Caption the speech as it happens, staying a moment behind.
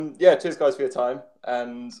Yeah, cheers guys for your time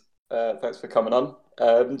and thanks for coming on.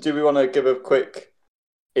 Do we want to give a quick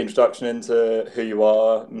introduction into who you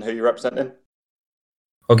are and who you're representing?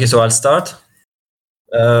 Okay, so I'll start.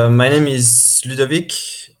 My name is Ludovic.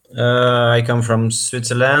 I come from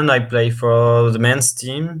Switzerland. I play for the men's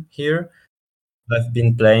team here. I've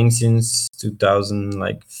been playing since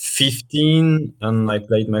 2015, and I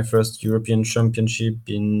played my first European Championship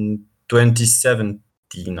in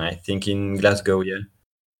 2017, I think, in Glasgow. Yeah.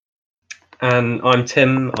 And I'm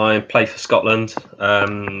Tim. I play for Scotland,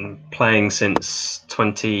 playing since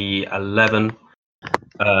 2011.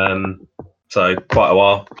 So quite a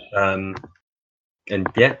while. And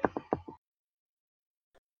yeah.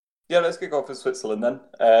 Yeah, let's kick off with Switzerland then.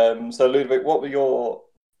 So Ludovic, what were your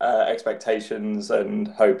expectations and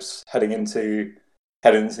hopes heading into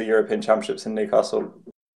the European Championships in Newcastle?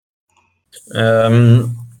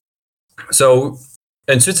 So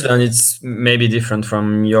in Switzerland, it's maybe different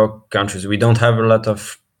from your countries. We don't have a lot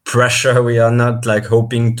of pressure. We are not like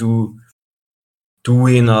hoping to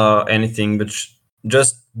win or anything, but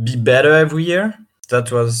just be better every year.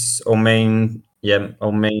 That was our main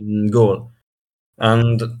goal,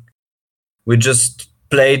 and we just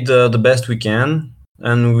played the best we can.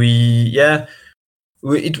 And we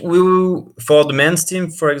for the men's team,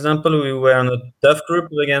 for example, we were in a tough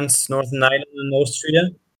group against Northern Ireland and Austria.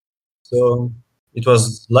 So it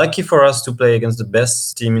was lucky for us to play against the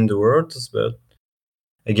best team in the world, but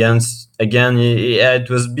again, it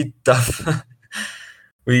was a bit tough.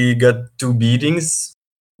 We got 2 beatings,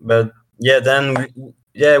 but then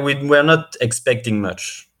we were not expecting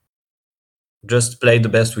much. Just play the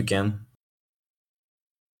best we can.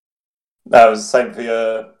 That was the same for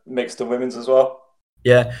your mixed and women's as well.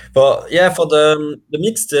 Yeah, for the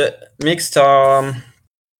mixed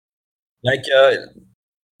like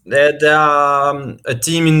there are a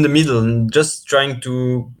team in the middle, just trying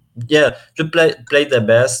to play their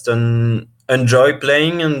best and enjoy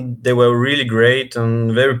playing, and they were really great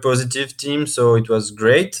and very positive team, so it was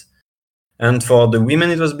great. And for the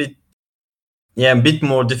women, it was a bit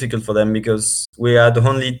more difficult for them because we had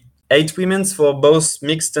only 8 women for both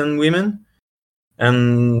mixed and women,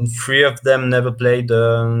 and 3 of them never played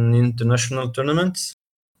an international tournament.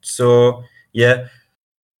 So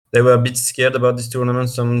they were a bit scared about this tournament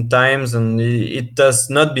sometimes, and it has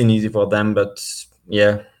not been easy for them, but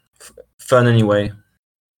fun anyway.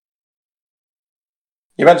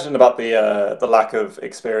 You mentioned about the lack of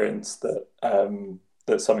experience that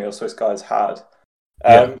some of your Swiss guys had.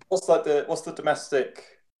 What's the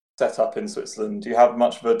domestic setup in Switzerland? Do you have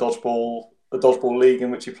much of a dodgeball league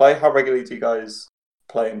in which you play? How regularly do you guys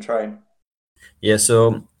play and train? Yeah,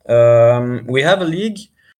 so we have a league.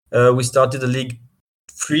 We started a league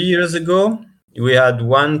 3 years ago. We had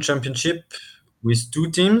 1 championship with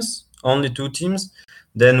 2 teams, only 2 teams.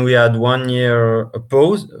 Then we had 1 year a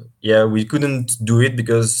pause. Yeah, we couldn't do it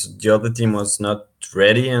because the other team was not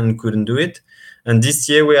ready and couldn't do it. And this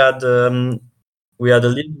year we had a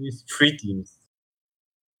league with 3 teams.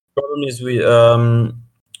 Problem is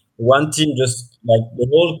one team, just like the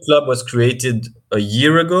whole club was created a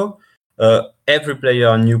year ago. Every player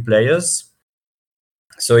are new players.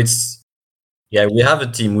 So we have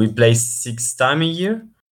a team. We play 6 times a year.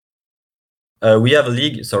 We have a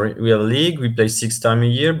league. We play 6 times a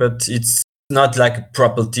year, but it's not like a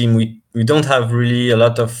proper team. We don't have really a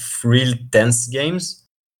lot of real tense games.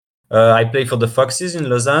 I play for the Foxes in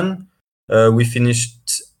Lausanne. We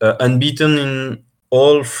finished unbeaten in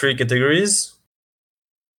all 3 categories.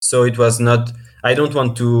 So it was not. I don't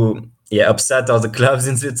want to upset other clubs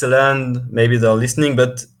in Switzerland. Maybe they're listening,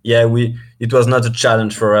 but it was not a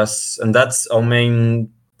challenge for us, and that's our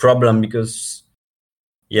main problem because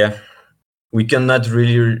we cannot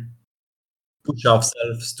really push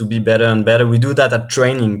ourselves to be better and better. We do that at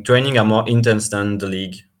training. Training are more intense than the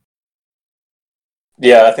league.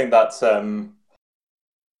 Yeah, I think that's well,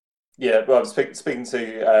 speaking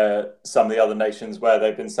to some of the other nations where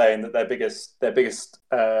they've been saying that their biggest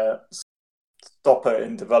stopper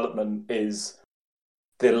in development is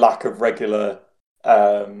the lack of regular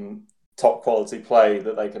top quality play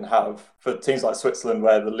that they can have. For teams like Switzerland,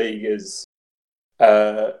 where the league is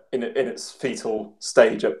in its fetal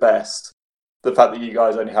stage at best, the fact that you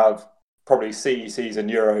guys only have probably CECs and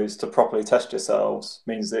Euros to properly test yourselves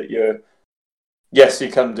means that you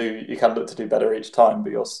can look to do better each time,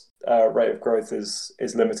 but your rate of growth is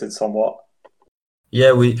limited somewhat.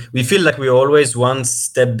 Yeah, we feel like we're always one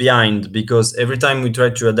step behind because every time we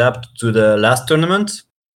try to adapt to the last tournament,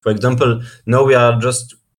 for example, now we are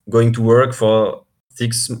just going to work for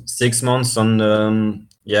 6 months on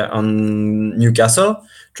Newcastle,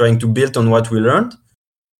 trying to build on what we learned.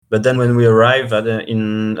 But then when we arrive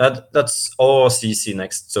that's our CC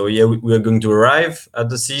next. So yeah, we are going to arrive at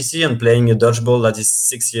the CC and playing a dodgeball that is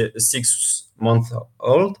 6 months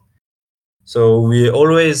old. So we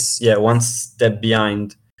always one step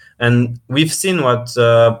behind, and we've seen what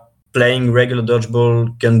playing regular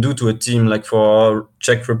dodgeball can do to a team. Like for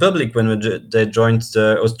Czech Republic when they joined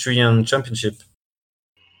the Austrian Championship,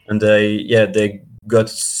 and they got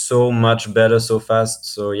so much better so fast.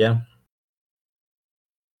 So yeah.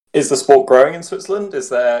 Is the sport growing in Switzerland? Is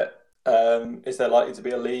there likely to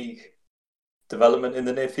be a league development in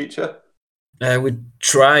the near future? We're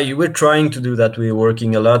trying to do that. We're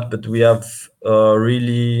working a lot, but we have a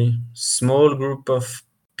really small group of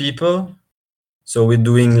people. So we're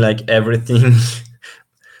doing like everything.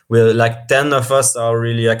 We're like 10 of us are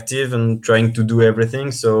really active and trying to do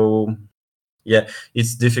everything. So yeah,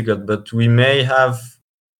 it's difficult, but we may have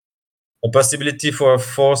a possibility for a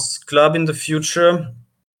fourth club in the future.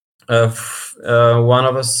 One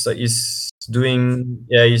of us is bringing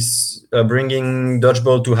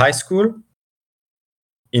dodgeball to high school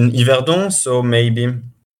in Yverdon, so maybe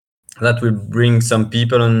that will bring some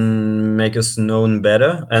people and make us known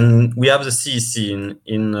better. And we have the CEC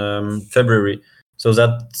in February, so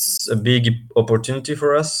that's a big opportunity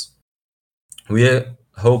for us. We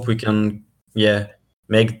hope we can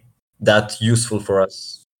make that useful for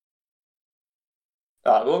us.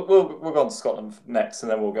 We'll go on to Scotland next,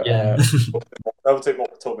 and then we'll go. We'll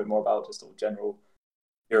talk a bit more about just all general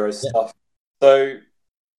Euro stuff. So,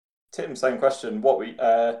 Tim, same question. What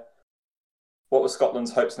were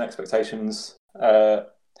Scotland's hopes and expectations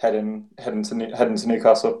heading to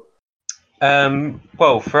Newcastle?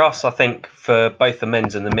 Well, for us, I think for both the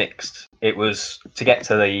men's and the mixed, it was to get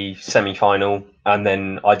to the semi-final and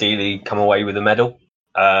then ideally come away with a medal.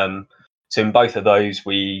 So in both of those,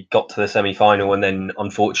 we got to the semi-final and then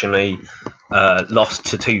unfortunately lost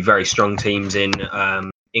to two very strong teams in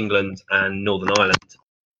England and Northern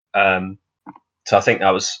Ireland. So I think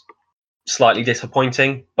that was slightly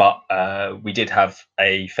disappointing, but we did have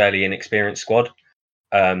a fairly inexperienced squad.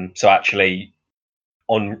 So actually,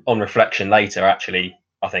 on reflection later, actually,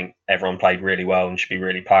 I think everyone played really well and should be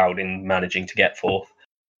really proud in managing to get fourth.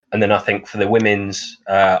 And then I think for the women's,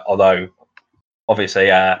 although obviously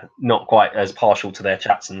not quite as partial to their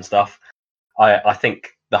chats and stuff, I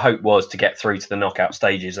think the hope was to get through to the knockout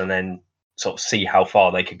stages and then sort of see how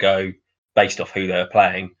far they could go based off who they were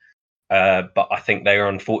playing. But I think they were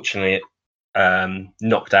unfortunately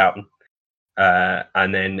knocked out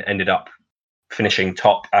and then ended up finishing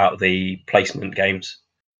top out of the placement games.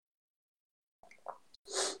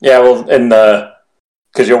 Yeah, well,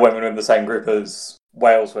 because your women were in the same group as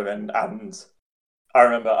Wales women, and I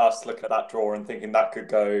remember us looking at that draw and thinking that could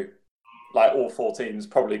go, like all four teams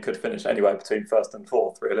probably could finish anywhere between first and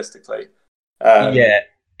fourth, realistically.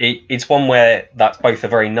 It's one where that's both a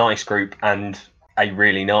very nice group and a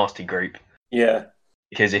really nasty group. Yeah.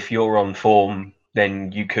 Because if you're on form,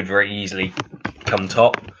 then you could very easily come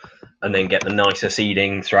top and then get the nicer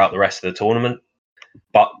seeding throughout the rest of the tournament.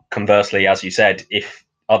 But conversely, as you said, if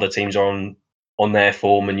other teams are on their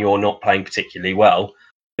form and you're not playing particularly well,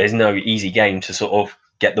 there's no easy game to sort of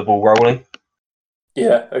get the ball rolling.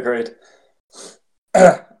 Yeah, agreed.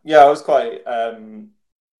 I was quite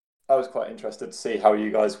interested to see how you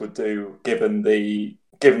guys would do given the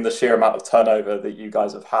sheer amount of turnover that you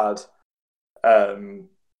guys have had in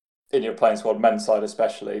your playing squad, men's side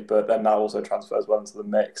especially, but then that also transfers well into the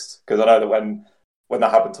mixed. Because I know that when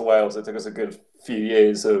that happened to Wales, it took us a good few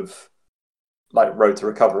years of like road to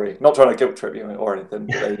recovery. Not trying to guilt trip you or anything,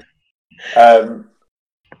 but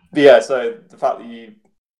so the fact that you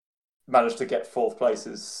managed to get fourth place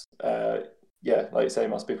is, like you say, you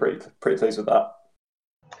must be pretty pleased with that.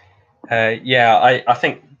 I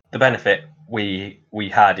think the benefit we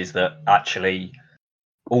had is that actually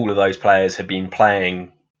all of those players had been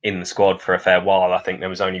playing in the squad for a fair while. I think there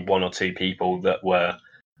was only one or two people that were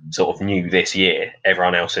sort of new this year.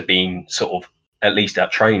 Everyone else had been sort of at least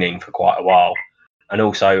at training for quite a while. And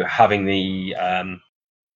also having the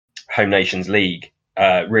Home Nations League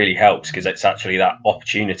really helps because it's actually that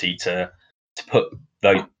opportunity to put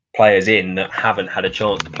those players in that haven't had a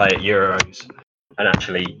chance to play at Euros and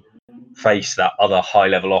actually face that other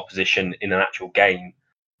high-level opposition in an actual game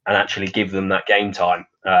and actually give them that game time.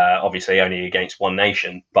 Obviously only against one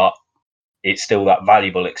nation, but it's still that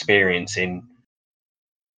valuable experience in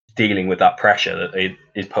dealing with that pressure that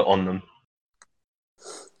is put on them.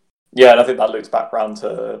 Yeah, and I think that loops back around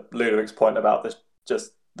to Ludovic's point about this,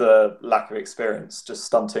 just the lack of experience, just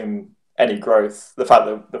stunting any growth. The fact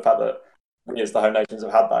that we as the Home Nations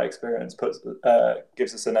have had that experience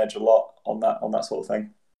gives us an edge a lot on that sort of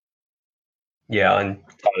thing. Yeah, I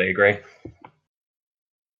totally agree.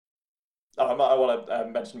 I want to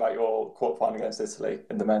mention about your quarterfinal against Italy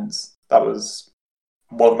in the men's. That was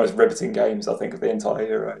one of the most riveting games, I think, of the entire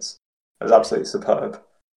Euros. It was absolutely superb.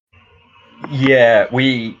 Yeah,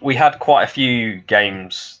 we had quite a few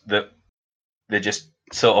games that just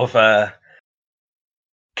sort of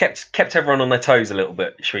kept everyone on their toes a little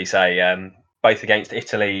bit, shall we say? Both against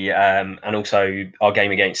Italy and also our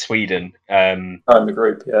game against Sweden. In the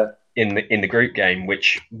group, yeah. In the group game,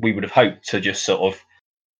 which we would have hoped to just sort of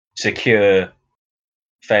secure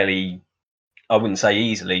fairly, I wouldn't say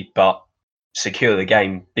easily, but secure the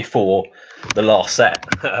game before the last set,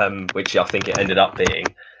 which I think it ended up being.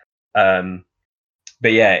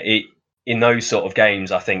 But yeah, in those sort of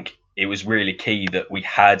games, I think it was really key that we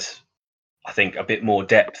had, I think, a bit more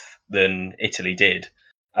depth than Italy did,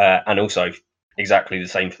 and also exactly the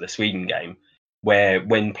same for the Sweden game, where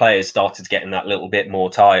when players started getting that little bit more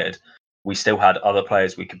tired, we still had other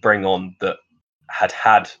players we could bring on that had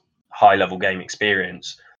high level game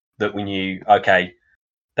experience, that we knew, okay,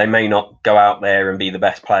 they may not go out there and be the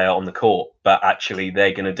best player on the court, but actually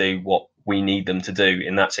they're going to do what we need them to do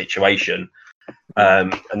in that situation.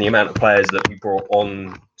 And the amount of players that we brought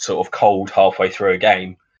on sort of cold halfway through a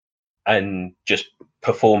game and just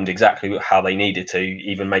performed exactly how they needed to,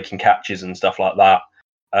 even making catches and stuff like that,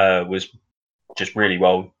 was just really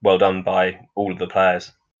well done by all of the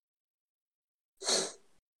players.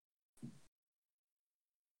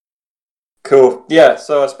 Cool. Yeah,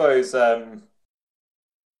 so I suppose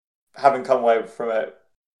having come away from it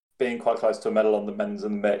being quite close to a medal on the men's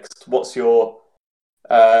and the mixed, what's your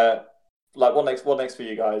what next for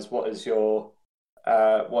you guys? What is your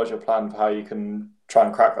plan for how you can try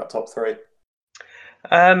and crack that top three?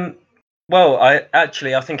 Well,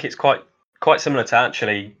 I think it's quite similar to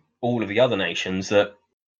actually all of the other nations, that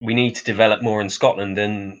we need to develop more in Scotland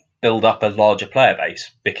and build up a larger player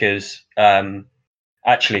base, because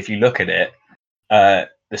actually, if you look at it,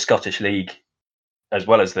 the Scottish League as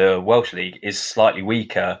well as the Welsh League is slightly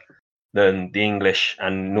weaker than the English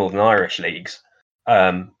and Northern Irish leagues,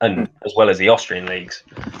 and as well as the Austrian leagues,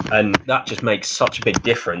 and that just makes such a big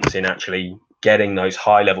difference in actually getting those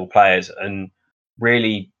high level players and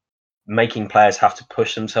really making players have to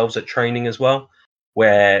push themselves at training as well,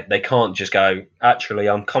 where they can't just go, actually,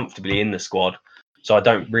 I'm comfortably in the squad, so I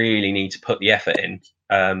don't really need to put the effort in,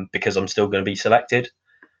 because I'm still going to be selected.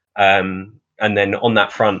 And then on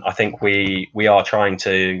that front, I think we are trying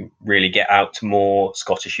to really get out to more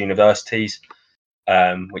Scottish universities,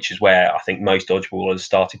 which is where I think most dodgeballers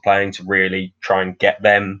started playing, to really try and get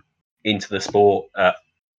them into the sport at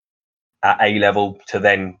A level, to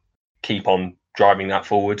then keep on driving that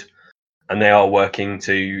forward. And they are working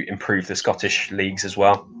to improve the Scottish leagues as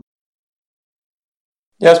well.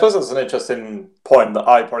 Yeah, I suppose that's an interesting point that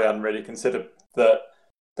I probably hadn't really considered. That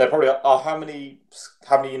there probably are how many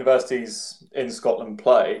universities in Scotland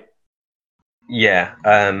play? Yeah,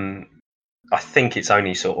 I think it's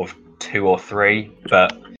only sort of 2 or 3,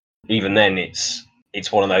 but even then, it's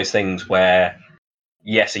one of those things where,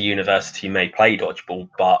 yes, a university may play dodgeball,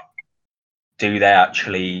 but do they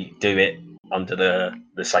actually do it under the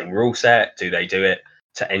same rule set? Do they do it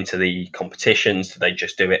to enter the competitions? Do they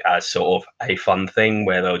just do it as sort of a fun thing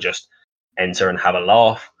where they'll just enter and have a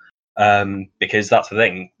laugh? Because that's the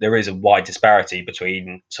thing. There is a wide disparity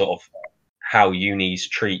between sort of how unis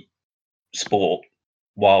treat sport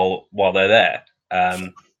while they're there,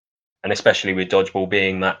 and especially with dodgeball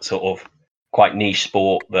being that sort of quite niche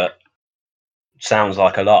sport that sounds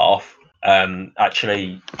like a laugh.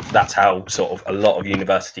 Actually, that's how sort of a lot of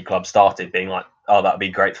university clubs started, being like, "Oh, that'd be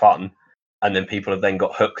great fun," and then people have then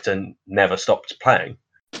got hooked and never stopped playing.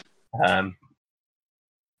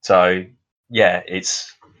 So yeah,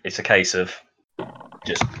 it's a case of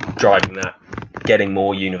just driving that, getting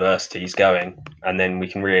more universities going, and then we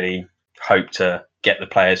can really hope to get the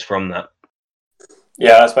players from that.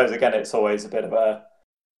 Yeah, I suppose again it's always a bit of a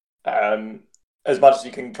as much as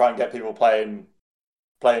you can try and get people playing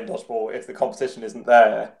dodgeball, if the competition isn't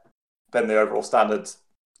there, then the overall standard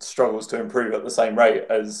struggles to improve at the same rate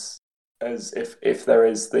as if there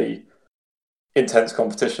is the intense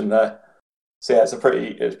competition there. So yeah,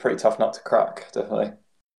 it's pretty tough nut to crack, definitely.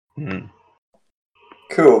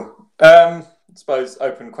 Cool. I suppose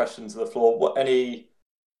open questions to the floor. What any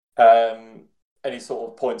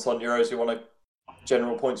sort of points on Euros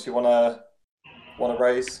general points you want to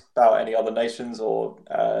raise about any other nations or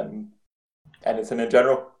anything in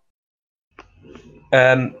general?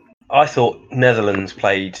 I thought Netherlands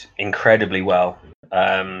played incredibly well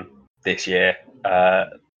this year.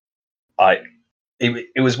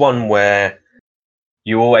 It was one where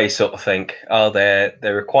you always sort of think, oh,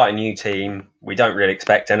 they're quite a new team. We don't really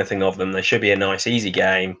expect anything of them. They should be a nice, easy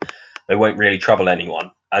game. They won't really trouble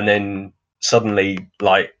anyone. And then suddenly,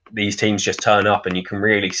 like, these teams just turn up, and you can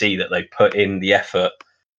really see that they put in the effort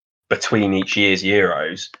between each year's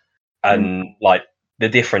Euros, and like the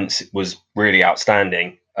difference was really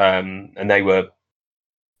outstanding. And they were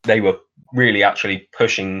really actually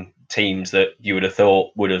pushing teams that you would have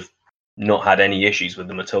thought would have not had any issues with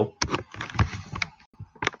them at all.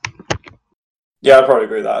 Yeah, I'd probably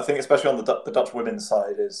agree with that. I think especially on the Dutch women's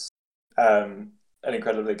side is an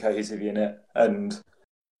incredibly cohesive unit. And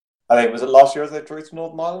I think, was it last year as they drew to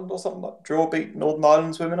Northern Ireland or something like beat Northern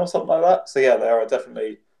Ireland's women or something like that? So yeah, they are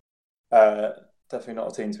definitely not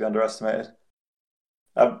a team to be underestimated.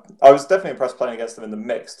 I was definitely impressed playing against them in the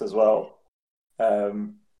mixed as well.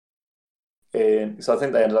 So I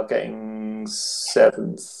think they ended up getting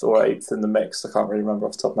 7th or 8th in the mixed. I can't really remember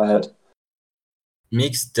off the top of my head.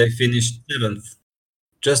 Mixed, they finished 7th,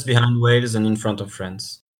 just behind Wales and in front of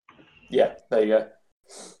France. Yeah, there you go.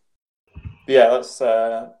 But yeah,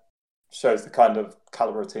 that shows the kind of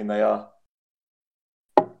caliber of team they are.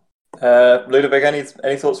 Ludovic,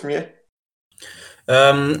 any thoughts from you?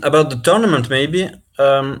 About the tournament, maybe.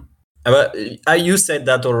 You said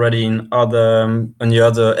that already in the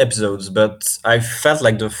other episodes, but I felt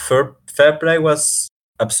like the fair play was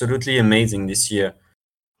absolutely amazing this year.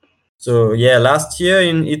 So yeah, last year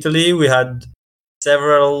in Italy we had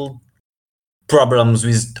several problems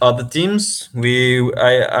with other teams.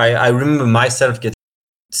 I remember myself getting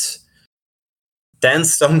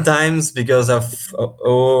tense sometimes because of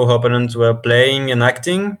how opponents were playing and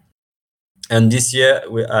acting. And this year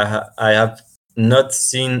I have not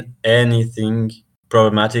seen anything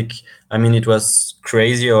problematic. I mean, it was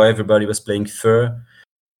crazy how everybody was playing fair.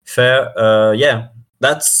 Yeah,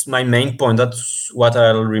 that's my main point. That's what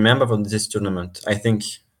I'll remember from this tournament, I think.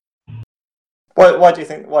 Why do you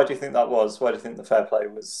think that was? Why do you think the fair play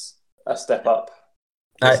was a step up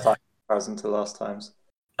this time in comparison to the last times?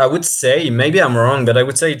 I would say, maybe I'm wrong, but I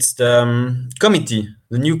would say it's the committee,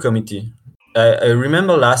 the new committee. I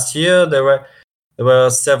remember last year there were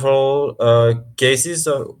several cases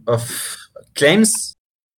of claims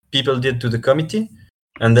people did to the committee,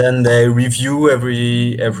 and then they review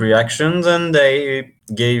every action, and they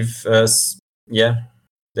gave us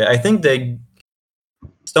I think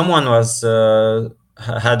someone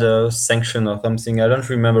had a sanction or something. I don't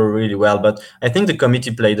remember really well, but I think the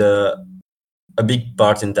committee played a big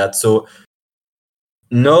part in that. So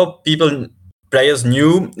players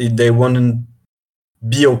knew they wouldn't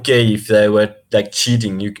be okay if they were like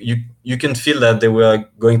cheating. You can feel that there were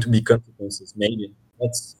going to be consequences.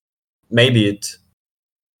 Maybe it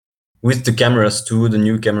with the cameras too, the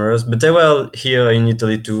new cameras, but they were here in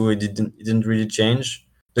Italy too. It didn't really change.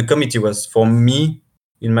 The committee was, for me,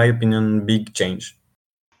 in my opinion, big change.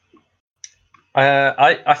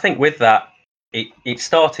 I think with that, it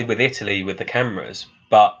started with Italy with the cameras,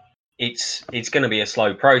 but it's going to be a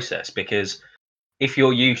slow process, because if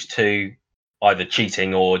you're used to either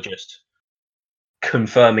cheating or just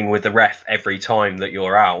confirming with the ref every time that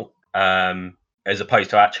you're out, as opposed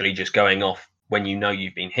to actually just going off when you know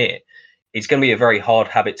you've been hit, it's going to be a very hard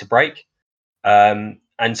habit to break. And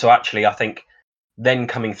so actually, I think then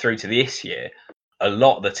coming through to this year, a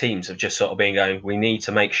lot of the teams have just sort of been going, we need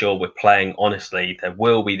to make sure we're playing honestly. There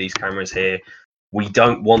will be these cameras here. We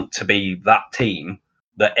don't want to be that team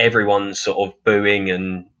that everyone's sort of booing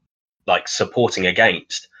and like supporting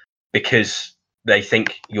against because they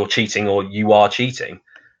think you're cheating or you are cheating.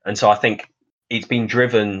 And so I think it's been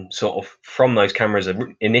driven sort of from those cameras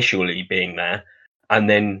initially being there, and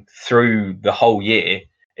then through the whole year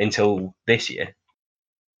until this year.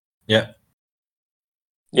 Yeah.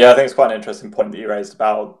 Yeah, I think it's quite an interesting point that you raised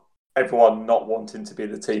about everyone not wanting to be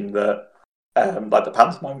the team that, like the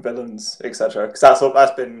pantomime villains, etc. Because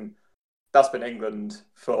that's been England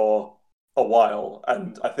for a while,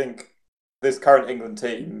 and I think this current England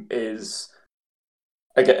team is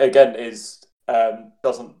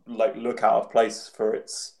doesn't like look out of place for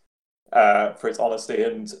its honesty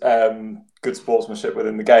and good sportsmanship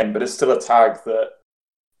within the game, but it's still a tag that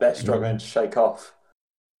they're struggling to shake off.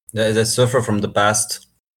 They suffer from the past.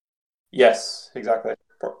 Yes, exactly.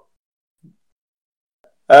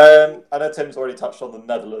 I know Tim's already touched on the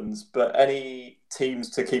Netherlands, but any teams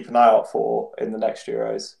to keep an eye out for in the next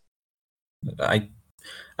Euros?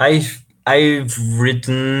 I've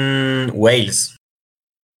written Wales.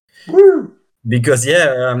 Woo! Because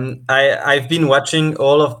I've been watching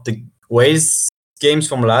all of the Wales games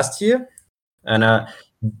from last year, and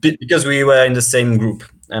because we were in the same group,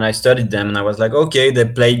 and I studied them, and I was like, okay, they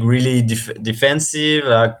played really defensive,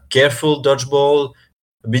 careful dodgeball,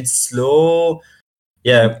 a bit slow.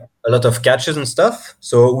 Yeah, a lot of catches and stuff.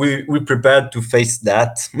 So we prepared to face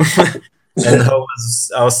that. And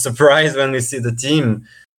I was surprised when we see the team.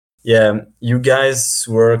 Yeah, you guys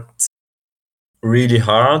worked really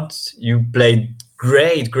hard. You played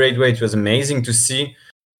great. It was amazing to see.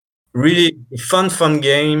 Really fun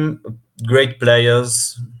game. Great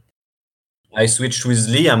players. I switched with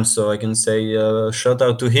Liam, so I can say shout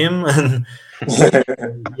out to him. And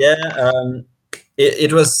yeah,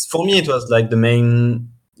 it was for me. It was like the main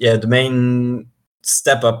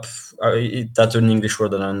step up. That's an English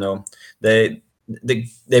word, I don't know. They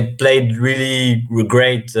played really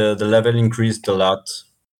great. The level increased a lot.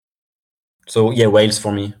 So yeah, Wales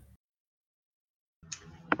for me.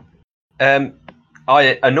 I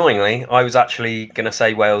was actually going to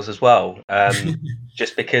say Wales as well,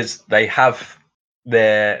 just because they have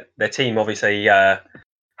their team obviously had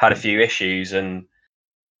a few issues and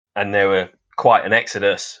there were quite an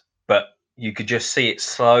exodus, but you could just see it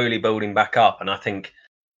slowly building back up. And I think,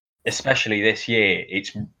 especially this year,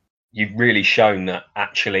 you've really shown that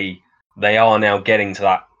actually they are now getting to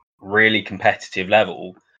that really competitive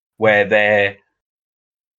level where they're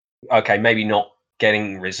okay, maybe not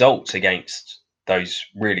getting results against those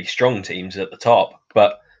really strong teams at the top,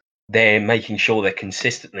 but they're making sure they're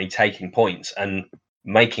consistently taking points and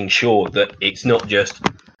making sure that it's not just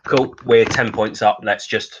cool, we're 10 points up, let's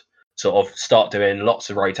just sort of start doing lots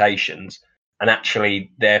of rotations, and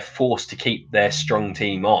actually they're forced to keep their strong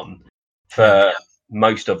team on for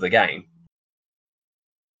most of the game.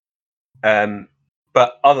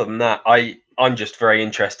 But other than that, I'm just very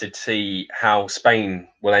interested to see how Spain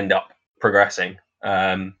will end up progressing.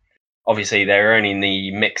 Obviously, they're only in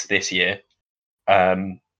the mix this year,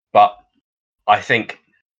 but I think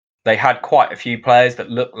they had quite a few players that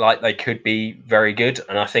look like they could be very good.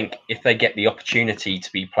 And I think if they get the opportunity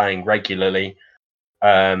to be playing regularly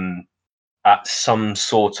at some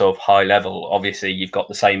sort of high level, obviously you've got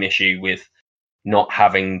the same issue with not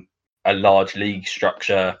having a large league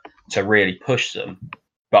structure to really push them.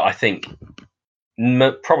 But I think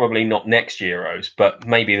probably not next Euros, but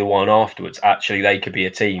maybe the one afterwards, actually they could be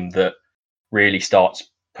a team that really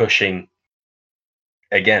starts pushing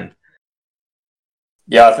again.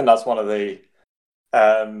 Yeah, I think that's one of the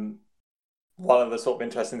sort of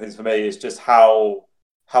interesting things for me is just how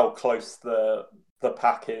close the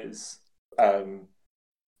pack is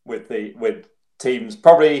with teams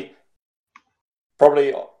probably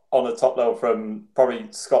on the top level from probably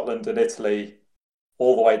Scotland and Italy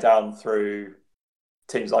all the way down through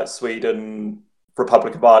teams like Sweden,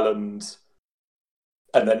 Republic of Ireland,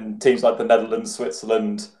 and then teams like the Netherlands,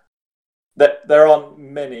 Switzerland. There aren't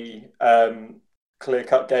many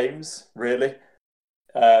clear-cut games, really.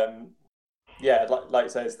 Yeah, like you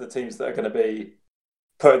say, it's the teams that are going to be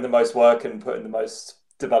putting the most work and putting the most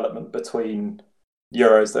development between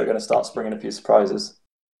Euros that are going to start springing a few surprises.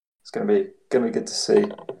 It's going to be good to see.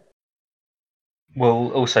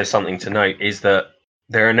 Well, also something to note is that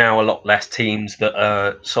there are now a lot less teams that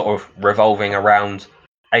are sort of revolving around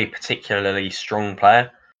a particularly strong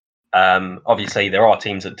player. Obviously, there are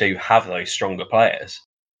teams that do have those stronger players,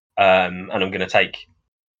 and I'm going to take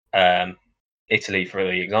Italy for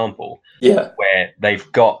the example, where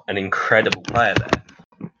they've got an incredible player there.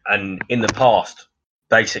 And in the past,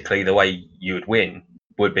 basically the way you would win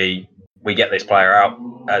would be we get this player out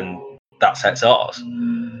and that sets ours.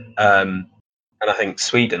 And I think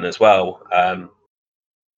Sweden as well,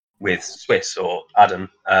 with Swiss or Adam,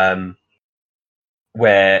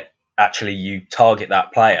 where actually you target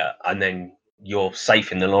that player and then you're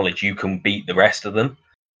safe in the knowledge you can beat the rest of them.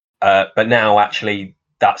 But now actually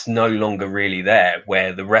that's no longer really there,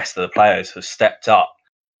 where the rest of the players have stepped up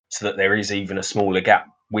so that there is even a smaller gap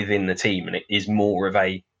within the team, and it is more of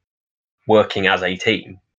a working as a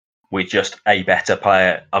team with just a better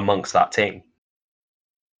player amongst that team.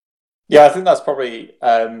 Yeah, I think that's probably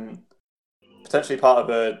potentially part of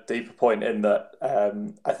a deeper point in that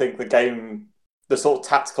I think the game, the sort of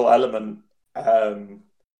tactical element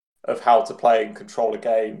of how to play and control a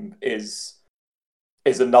game is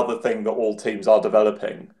another thing that all teams are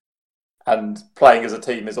developing, and playing as a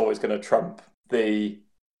team is always going to trump the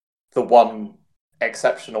one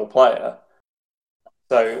exceptional player.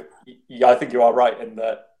 So yeah, I think you are right in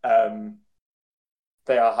that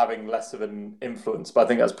they are having less of an influence, but I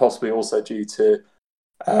think that's possibly also due to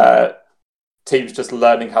teams just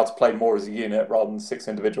learning how to play more as a unit rather than 6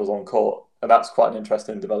 individuals on court, and that's quite an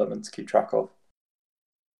interesting development to keep track of.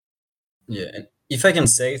 Yeah, and if I can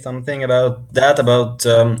say something about that, about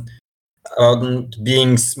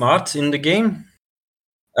being smart in the game,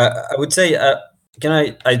 I would say,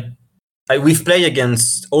 we've played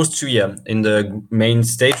against Austria in the main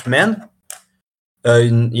stage, men,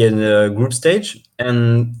 in the group stage,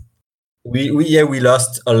 and we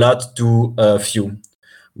lost a lot to a few.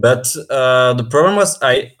 But the problem was,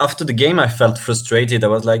 after the game I felt frustrated. I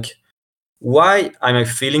was like, why am I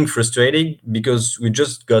feeling frustrated? Because we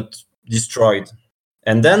just got destroyed.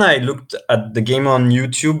 And then I looked at the game on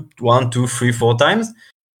YouTube 1, 2, 3, 4 times,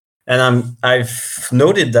 and I've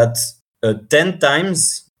noted that 10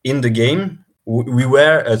 times in the game we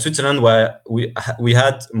were Switzerland, where we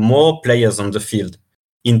had more players on the field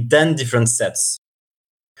in 10 different sets,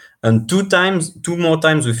 and two more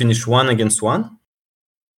times we finished 1-1,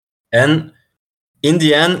 and in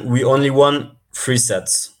the end we only won 3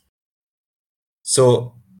 sets.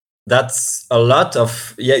 So that's a lot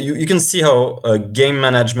of you can see how game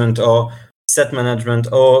management or set management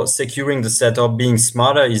or securing the set or being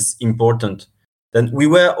smarter is important. Then we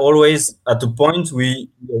were always at a point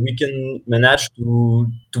we can manage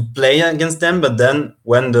to play against them, but then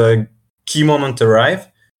when the key moment arrived,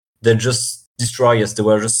 they just destroy us. They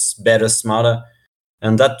were just better, smarter,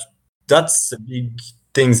 and that's a big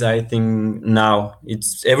things. I think now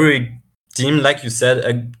it's every team, like you said,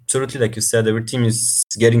 absolutely, like you said, every team is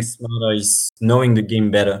getting smarter, is knowing the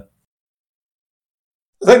game better.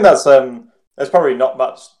 I think that's there's probably not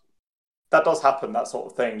much that does happen, that sort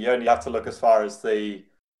of thing. You only have to look as far as the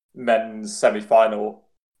men's semi-final,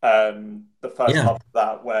 the first half of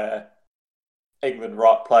that, where England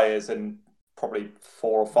rocked players in probably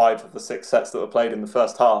 4 or 5 of the 6 sets that were played in the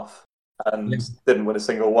first half and didn't win a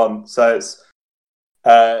single one. So it's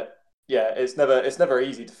it's never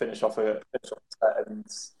easy to finish off a set, and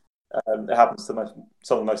it happens to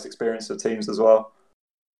some of the most experienced of teams as well.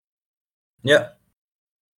 Yeah.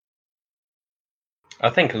 I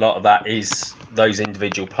think a lot of that is those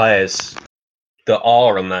individual players that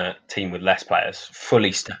are on that team with less players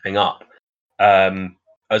fully stepping up,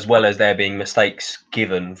 as well as there being mistakes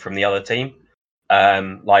given from the other team.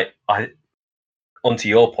 Onto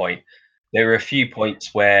your point, there were a few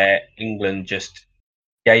points where England just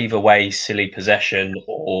gave away silly possession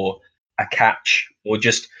or a catch or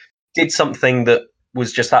just did something that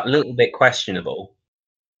was just that little bit questionable.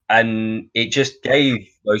 And it just gave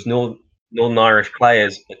those Northern Irish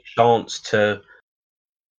players a chance to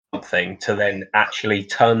something to then actually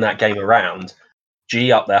turn that game around,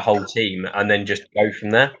 G up their whole team, and then just go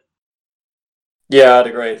from there. Yeah, I'd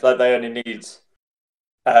agree. Like they only need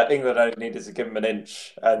England only needed to give them an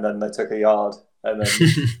inch, and then they took a yard, and then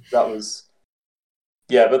that was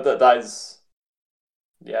But that is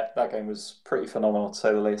that game was pretty phenomenal to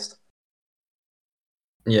say the least.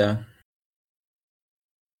 Yeah.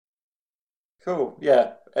 Cool.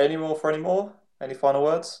 Yeah. Any more? Any final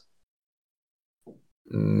words?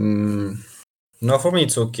 No, for me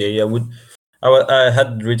it's okay. I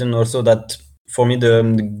had written also that for me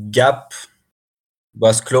the gap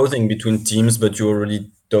was closing between teams, but you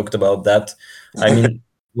already talked about that. I mean,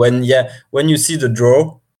 when you see the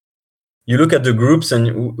draw, you look at the groups,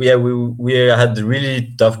 and we had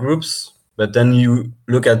really tough groups, but then you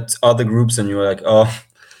look at other groups and you're like, oh,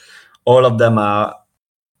 all of them are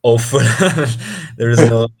awful. There is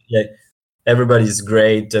no everybody's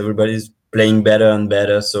great, everybody's playing better and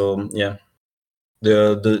better, so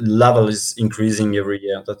the level is increasing every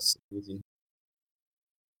year. That's amazing.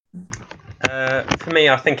 For me,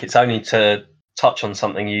 I think it's only to touch on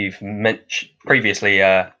something you've mentioned previously,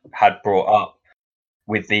 had brought up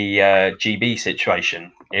with the GB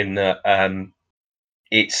situation. In that,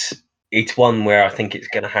 it's one where I think it's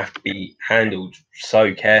going to have to be handled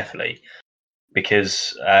so carefully,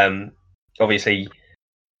 because obviously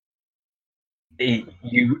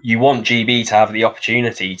you want GB to have the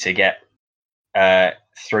opportunity to get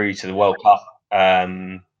through to the World Cup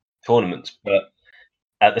tournaments, but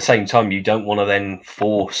at the same time, you don't want to then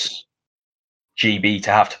force GB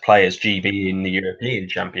to have to play as GB in the European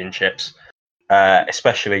Championships,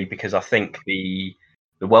 especially because I think the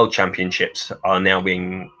World Championships are now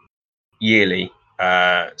being yearly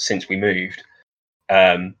since we moved.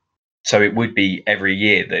 So it would be every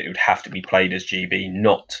year that it would have to be played as GB,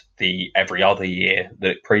 not the every other year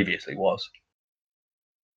that it previously was.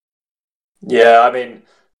 Yeah, I mean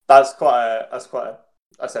that's quite a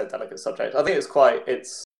delicate subject. I think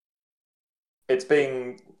it's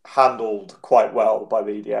being handled quite well by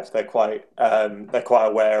the EDF. They're quite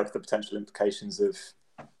aware of the potential implications of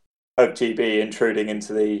GB intruding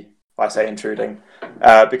into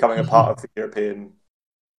becoming a part of the European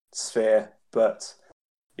sphere. But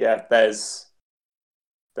there's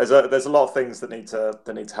a lot of things that need to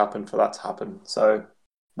happen for that to happen. So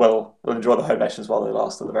we'll enjoy the home nations while they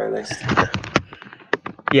last, at the very least.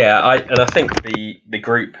 I think the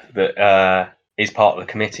group that is part of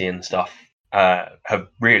the committee and stuff have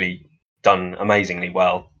really done amazingly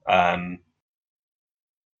well at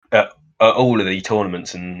all of the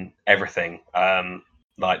tournaments and everything.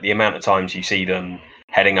 Like the amount of times you see them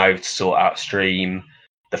heading over to sort out stream,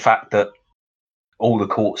 the fact that all the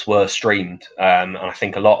courts were streamed, and I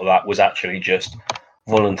think a lot of that was actually just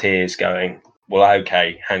volunteers going, well,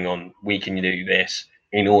 okay, hang on, we can do this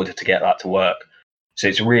in order to get that to work. So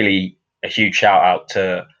it's really a huge shout out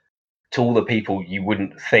to all the people you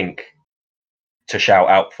wouldn't think to shout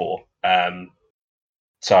out for.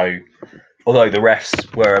 So although the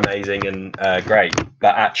refs were amazing and great,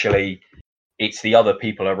 but actually it's the other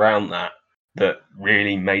people around that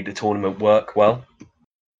really made the tournament work well.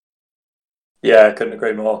 Yeah, I couldn't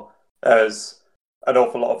agree more. There's an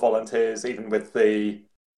awful lot of volunteers, even with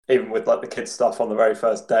like the kids stuff on the very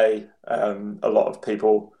first day. A lot of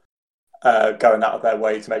people going out of their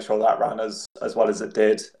way to make sure that ran as well as it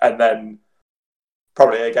did. And then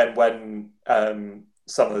probably again when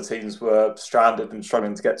some of the teams were stranded and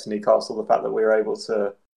struggling to get to Newcastle, the fact that we were able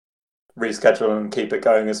to reschedule and keep it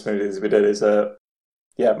going as smoothly as we did is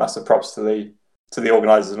massive props to the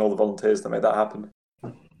organisers and all the volunteers that made that happen.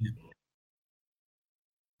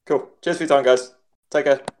 Cool. Cheers for your time, guys. Take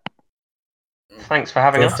care. Thanks for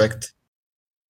having us. Perfect.